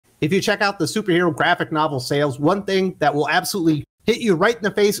If you check out the superhero graphic novel sales, one thing that will absolutely hit you right in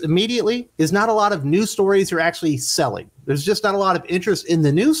the face immediately is not a lot of new stories are actually selling. There's just not a lot of interest in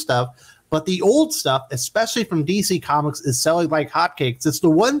the new stuff, but the old stuff, especially from DC Comics, is selling like hotcakes. It's the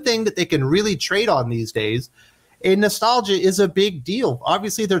one thing that they can really trade on these days. And nostalgia is a big deal.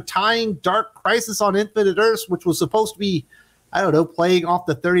 Obviously, they're tying Dark Crisis on Infinite Earths, which was supposed to be, I don't know, playing off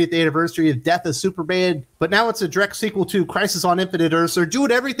the 30th anniversary of Death of Superman. But now it's a direct sequel to Crisis on Infinite Earths. They're doing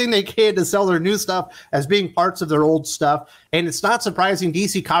everything they can to sell their new stuff as being parts of their old stuff. And it's not surprising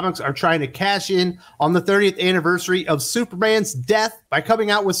DC Comics are trying to cash in on the 30th anniversary of Superman's death by coming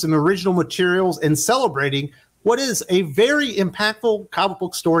out with some original materials and celebrating what is a very impactful comic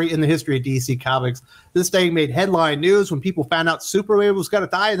book story in the history of DC Comics. This thing made headline news when people found out Superman was going to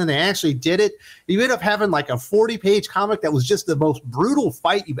die, and then they actually did it. You end up having like a 40-page comic that was just the most brutal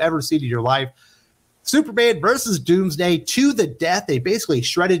fight you've ever seen in your life. Superman versus Doomsday to the death. They basically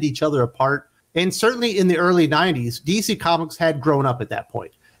shredded each other apart. And certainly in the early 90s, DC Comics had grown up at that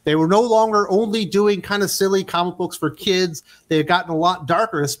point. They were no longer only doing kind of silly comic books for kids. They had gotten a lot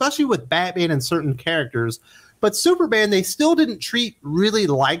darker, especially with Batman and certain characters. But Superman, they still didn't treat really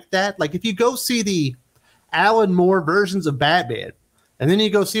like that. Like if you go see the Alan Moore versions of Batman, and then you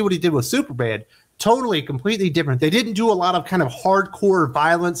go see what he did with Superman, totally, completely different. They didn't do a lot of kind of hardcore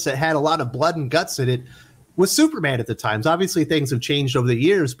violence that had a lot of blood and guts in it with Superman at the times. Obviously, things have changed over the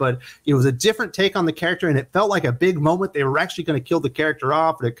years, but it was a different take on the character, and it felt like a big moment. They were actually going to kill the character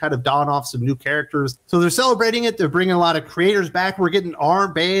off, and it kind of dawned off some new characters. So they're celebrating it. They're bringing a lot of creators back. We're getting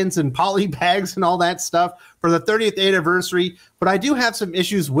armbands and poly bags and all that stuff for the 30th anniversary. But I do have some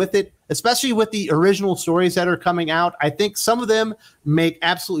issues with it, especially with the original stories that are coming out. I think some of them make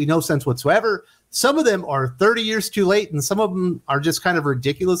absolutely no sense whatsoever. Some of them are 30 years too late, and some of them are just kind of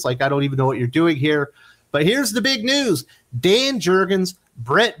ridiculous. Like, I don't even know what you're doing here. But here's the big news. Dan Jurgens,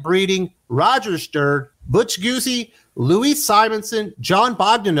 Brett Breeding, Roger Stern, Butch Gucci, Louis Simonson, John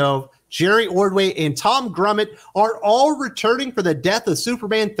Bogdanove, Jerry Ordway, and Tom Grummett are all returning for the Death of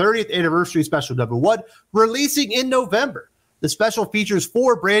Superman 30th Anniversary Special #1, releasing in November. The special features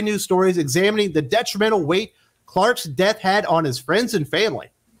 4 brand new stories examining the detrimental weight Clark's death had on his friends and family.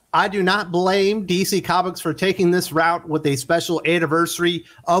 I do not blame DC Comics for taking this route with a special anniversary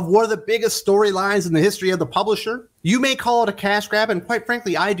of one of the biggest storylines in the history of the publisher. You may call it a cash grab, and quite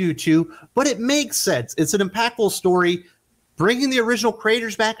frankly, I do too, but it makes sense. It's an impactful story. Bringing the original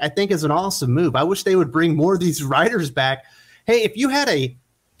creators back, I think, is an awesome move. I wish they would bring more of these writers back. Hey, if you had a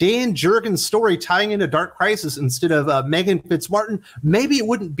Dan Jurgens story tying into Dark Crisis instead of Megan Fitzmartin, maybe it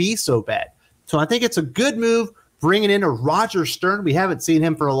wouldn't be so bad. So I think it's a good move. Bringing in a Roger Stern. We haven't seen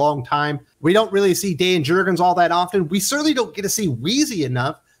him for a long time. We don't really see Dan Jurgens all that often. We certainly don't get to see Wheezy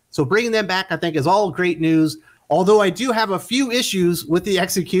enough. So bringing them back, I think, is all great news. Although I do have a few issues with the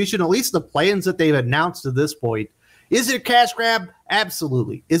execution, at least the plans that they've announced to this point. Is it a cash grab?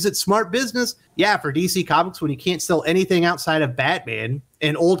 Absolutely. Is it smart business? Yeah, for DC Comics, when you can't sell anything outside of Batman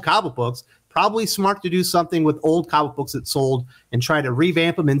and old comic books, probably smart to do something with old comic books that sold and try to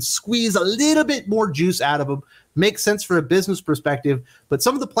revamp them and squeeze a little bit more juice out of them. Makes sense for a business perspective, but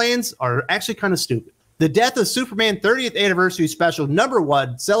some of the plans are actually kind of stupid. The Death of Superman 30th Anniversary Special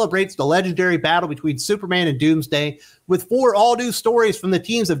 #1 celebrates the legendary battle between Superman and Doomsday with 4 all-new stories from the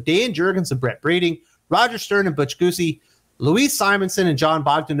teams of Dan Jurgens and Brett Breeding, Roger Stern and Butch Gucci, Louis Simonson and John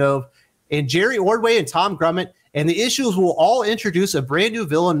Bogdanove, and Jerry Ordway and Tom Grummett. And the issues will all introduce a brand new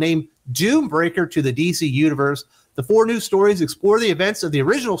villain named Doombreaker to the DC universe. The 4 new stories explore the events of the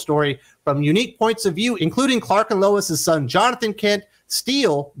original story from unique points of view, including Clark and Lois' son Jonathan Kent,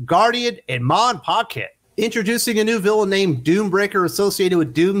 Steel, Guardian, and Ma and Pa Kent. Introducing a new villain named Doombreaker associated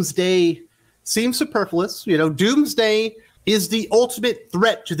with Doomsday seems superfluous. You know, Doomsday is the ultimate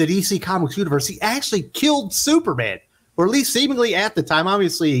threat to the DC Comics universe. He actually killed Superman, or at least seemingly at the time.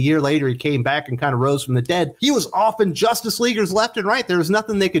 Obviously, a year later, he came back and kind of rose from the dead. He was off in Justice Leaguers left and right. There was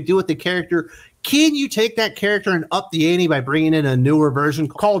nothing they could do with the character. Can you take that character and up the ante by bringing in a newer version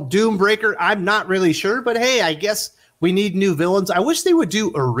called Doombreaker? I'm not really sure, but hey, I guess we need new villains. I wish they would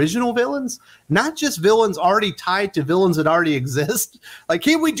do original villains, not just villains already tied to villains that already exist. Like,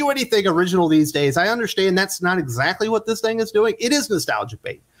 can't we do anything original these days? I understand that's not exactly what this thing is doing. It is nostalgia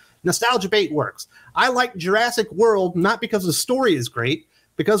bait. Nostalgia bait works. I like Jurassic World, not because the story is great,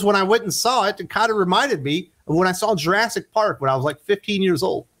 because when I went and saw it, it kind of reminded me of when I saw Jurassic Park when I was like 15 years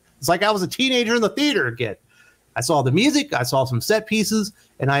old. It's like I was a teenager in the theater again. I saw the music, I saw some set pieces,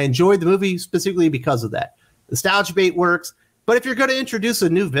 and I enjoyed the movie specifically because of that. Nostalgia bait works, but if you're going to introduce a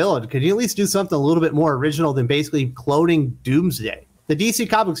new villain, can you at least do something a little bit more original than basically cloning Doomsday? the DC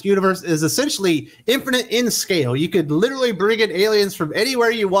Comics universe is essentially infinite in scale. You could literally bring in aliens from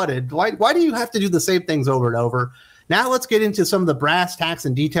anywhere you wanted. Why do you have to do the same things over and over? Now let's get into some of the brass tacks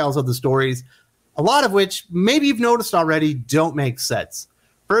and details of the stories, a lot of which maybe you've noticed already don't make sense.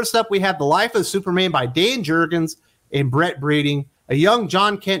 First up, we have The Life of Superman by Dan Jurgens and Brett Breeding. A young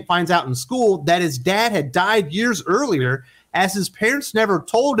John Kent finds out in school that his dad had died years earlier, as his parents never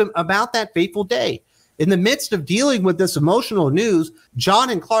told him about that fateful day. In the midst of dealing with this emotional news, John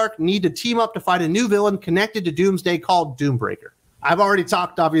and Clark need to team up to fight a new villain connected to Doomsday called Doombreaker. I've already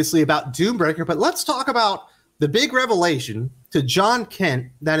talked, obviously, about Doombreaker, but let's talk about the big revelation to John Kent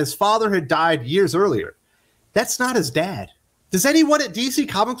that his father had died years earlier. That's not his dad. Does anyone at DC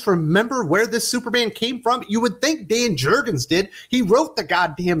Comics remember where this Superman came from? You would think Dan Jurgens did. He wrote the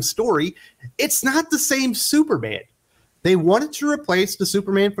goddamn story. It's not the same Superman. They wanted to replace the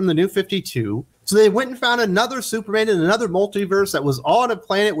Superman from the New 52, so they went and found another Superman in another multiverse that was on a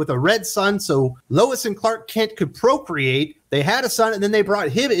planet with a red sun so Lois and Clark Kent could procreate. They had a son, and then they brought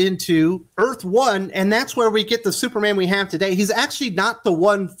him into Earth 1, and that's where we get the Superman we have today. He's actually not the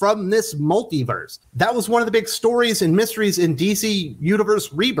one from this multiverse. That was one of the big stories and mysteries in DC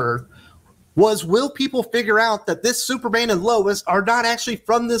Universe Rebirth, was will people figure out that this Superman and Lois are not actually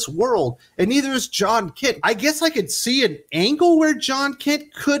from this world, and neither is John Kent. I guess I could see an angle where John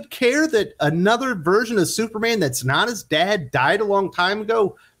Kent could care that another version of Superman that's not his dad died a long time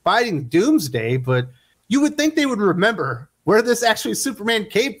ago fighting Doomsday, but you would think they would remember where this actually Superman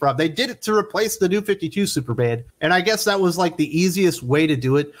came from. They did it to replace the New 52 Superman, and I guess that was like the easiest way to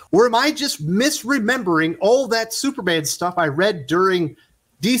do it. Or am I just misremembering all that Superman stuff I read during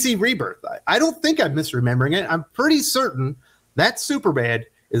DC Rebirth? I don't think I'm misremembering it. I'm pretty certain that Superman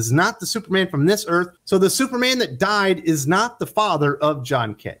is not the Superman from this Earth. So the Superman that died is not the father of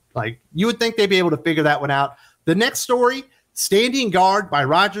John Kent. Like, you would think they'd be able to figure that one out. The next story, Standing Guard by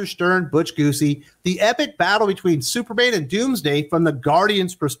Roger Stern, Butch Goosey, the epic battle between Superman and Doomsday from the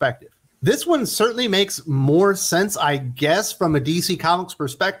Guardian's perspective. This one certainly makes more sense, I guess, from a DC Comics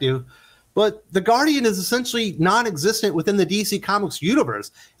perspective, but the Guardian is essentially non-existent within the DC Comics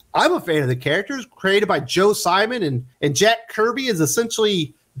universe. I'm a fan of the characters, created by Joe Simon, and Jack Kirby is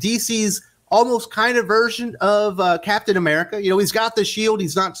essentially DC's almost kind of version of Captain America. You know, he's got the shield,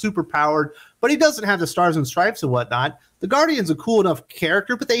 he's not super powered, but he doesn't have the stars and stripes and whatnot. The Guardian's a cool enough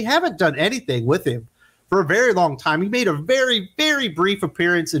character, but they haven't done anything with him for a very long time. He made a very, very brief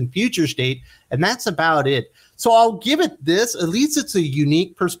appearance in Future State, and that's about it. So I'll give it this. At least it's a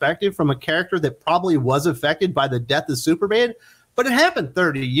unique perspective from a character that probably was affected by the death of Superman, but it happened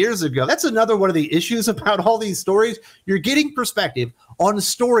 30 years ago. That's another one of the issues about all these stories. You're getting perspective on a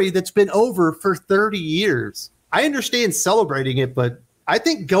story that's been over for 30 years. I understand celebrating it, but I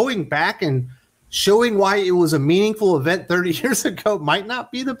think going back and showing why it was a meaningful event 30 years ago might not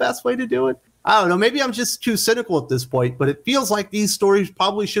be the best way to do it. I don't know. Maybe I'm just too cynical at this point, but it feels like these stories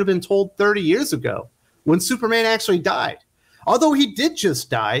probably should have been told 30 years ago when Superman actually died. Although he did just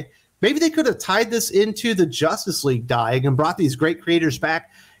die, maybe they could have tied this into the Justice League dying and brought these great creators back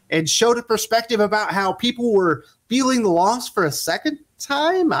and showed a perspective about how people were feeling the loss for a second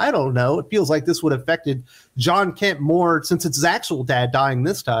time. I don't know. It feels like this would have affected John Kent more since it's his actual dad dying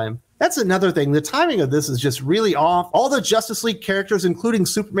this time. That's another thing. The timing of this is just really off. All the Justice League characters, including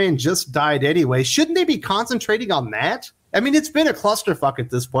Superman, just died anyway. Shouldn't they be concentrating on that? I mean, it's been a clusterfuck at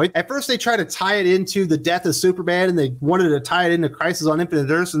this point. At first, they tried to tie it into the death of Superman, and they wanted to tie it into Crisis on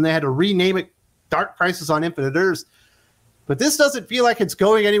Infinite Earths, and they had to rename it Dark Crisis on Infinite Earths. But this doesn't feel like it's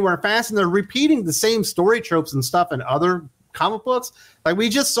going anywhere fast, and they're repeating the same story tropes and stuff in other comic books. Like we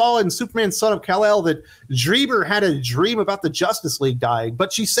just saw in Superman Son of Kal-El that Dreamer had a dream about the Justice League dying,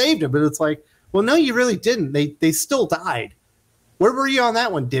 but she saved him. But it's like, well, no, you really didn't. They still died. Where were you on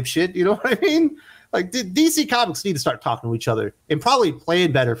that one, dipshit? You know what I mean? Like DC Comics need to start talking to each other and probably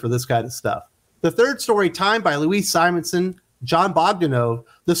playing better for this kind of stuff. The third story, Time by Louise Simonson, John Bogdanove,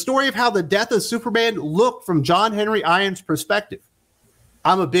 the story of how the death of Superman looked from John Henry Irons' perspective.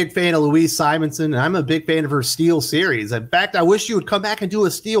 I'm a big fan of Louise Simonson, and I'm a big fan of her Steel series. In fact, I wish you would come back and do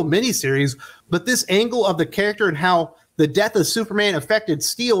a Steel miniseries, but this angle of the character and how the death of Superman affected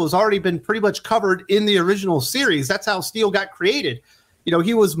Steel has already been pretty much covered in the original series. That's how Steel got created. You know,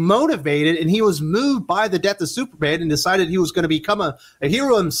 he was motivated and he was moved by the death of Superman and decided he was going to become a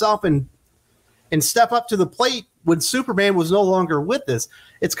hero himself and step up to the plate when Superman was no longer with us.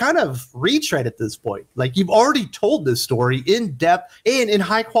 It's kind of retread at this point. Like, you've already told this story in depth and in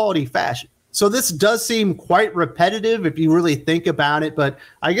high quality fashion. So this does seem quite repetitive if you really think about it, but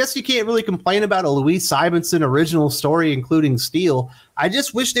I guess you can't really complain about a Louise Simonson original story, including Steel. I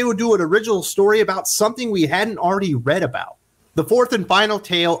just wish they would do an original story about something we hadn't already read about. The fourth and final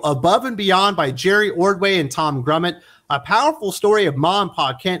tale, Above and Beyond by Jerry Ordway and Tom Grummett, a powerful story of Ma and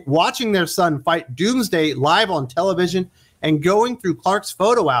Pa Kent watching their son fight Doomsday live on television and going through Clark's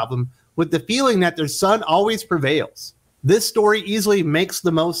photo album with the feeling that their son always prevails. This story easily makes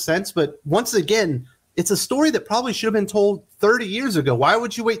the most sense, but once again, it's a story that probably should have been told 30 years ago. Why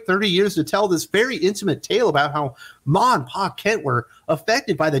would you wait 30 years to tell this very intimate tale about how Ma and Pa Kent were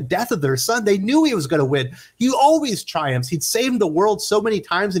affected by the death of their son? They knew he was going to win. He always triumphs. He'd saved the world so many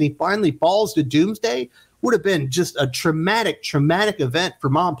times, and he finally falls to Doomsday. Would have been just a traumatic event for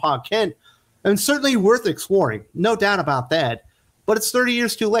Ma and Pa Kent, and certainly worth exploring. No doubt about that. But it's 30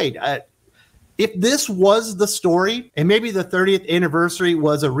 years too late. If this was the story, and maybe the 30th anniversary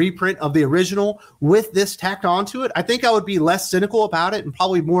was a reprint of the original with this tacked onto it, I think I would be less cynical about it and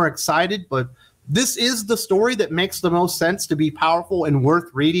probably more excited. But this is the story that makes the most sense to be powerful and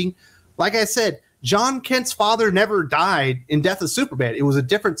worth reading. Like I said, John Kent's father never died in Death of Superman. It was a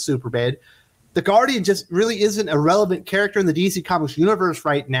different Superman. The Guardian just really isn't a relevant character in the DC Comics universe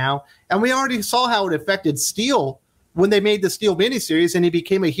right now. And we already saw how it affected Steel when they made the Steel miniseries, and he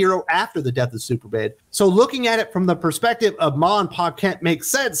became a hero after the death of Superman. So looking at it from the perspective of Ma and Pa Kent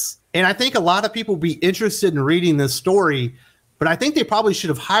makes sense. And I think a lot of people will be interested in reading this story, but I think they probably should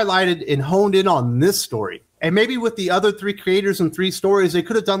have highlighted and honed in on this story. And maybe with the other three creators and three stories, they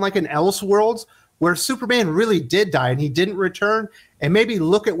could have done like an Elseworlds where Superman really did die and he didn't return, and maybe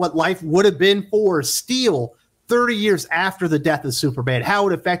look at what life would have been for Steel 30 years after the death of Superman, how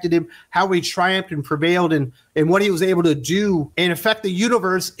it affected him, how he triumphed and prevailed, and what he was able to do and affect the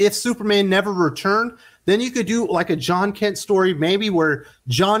universe if Superman never returned. Then you could do like a John Kent story, maybe where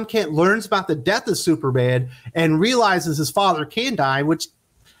John Kent learns about the death of Superman and realizes his father can die, which,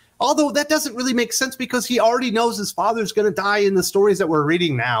 although that doesn't really make sense because he already knows his father's going to die in the stories that we're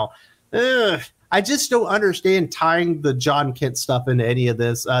reading now. I just don't understand tying the John Kent stuff into any of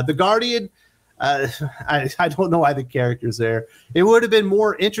this. The Guardian, I don't know why the character's there. It would have been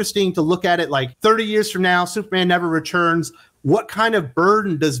more interesting to look at it like 30 years from now, Superman never returns. What kind of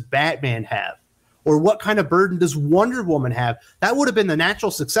burden does Batman have? Or what kind of burden does Wonder Woman have? That would have been the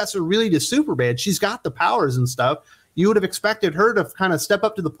natural successor really to Superman. She's got the powers and stuff. You would have expected her to kind of step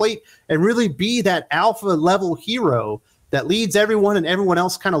up to the plate and really be that alpha level hero that leads everyone and everyone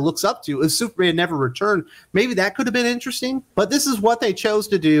else kind of looks up to. If Superman never returned, maybe that could have been interesting. But this is what they chose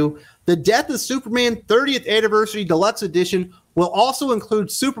to do. The Death of Superman 30th Anniversary Deluxe Edition will also include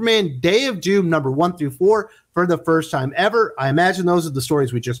Superman Day of Doom number 1 through 4 for the first time ever. I imagine those are the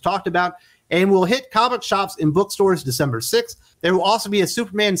stories we just talked about, and will hit comic shops and bookstores December 6th. There will also be a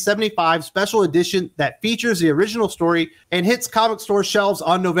Superman 75 special edition that features the original story and hits comic store shelves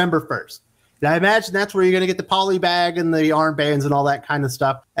on November 1st. Now, I imagine that's where you're going to get the poly bag and the armbands and all that kind of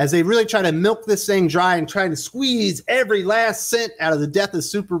stuff, as they really try to milk this thing dry and trying to squeeze every last cent out of the Death of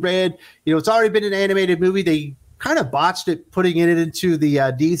Superman. You know, it's already been an animated movie. They kind of botched it, putting it into the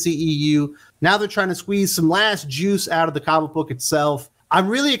DCEU. Now they're trying to squeeze some last juice out of the comic book itself. I'm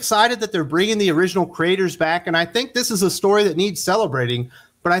really excited that they're bringing the original creators back, and I think this is a story that needs celebrating,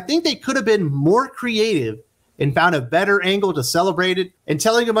 but I think they could have been more creative and found a better angle to celebrate it, and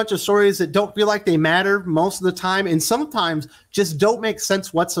telling a bunch of stories that don't feel like they matter most of the time, and sometimes just don't make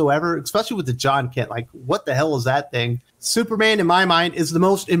sense whatsoever, especially with the John Kent. Like, what the hell is that thing? Superman, in my mind, is the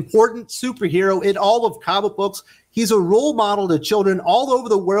most important superhero in all of comic books. He's a role model to children all over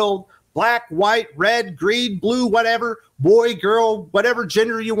the world. Black, white, red, green, blue, whatever, boy, girl, whatever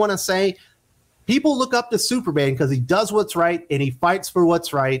gender you want to say. People look up to Superman because he does what's right and he fights for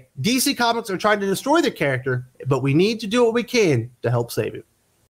what's right. DC Comics are trying to destroy the character, but we need to do what we can to help save him.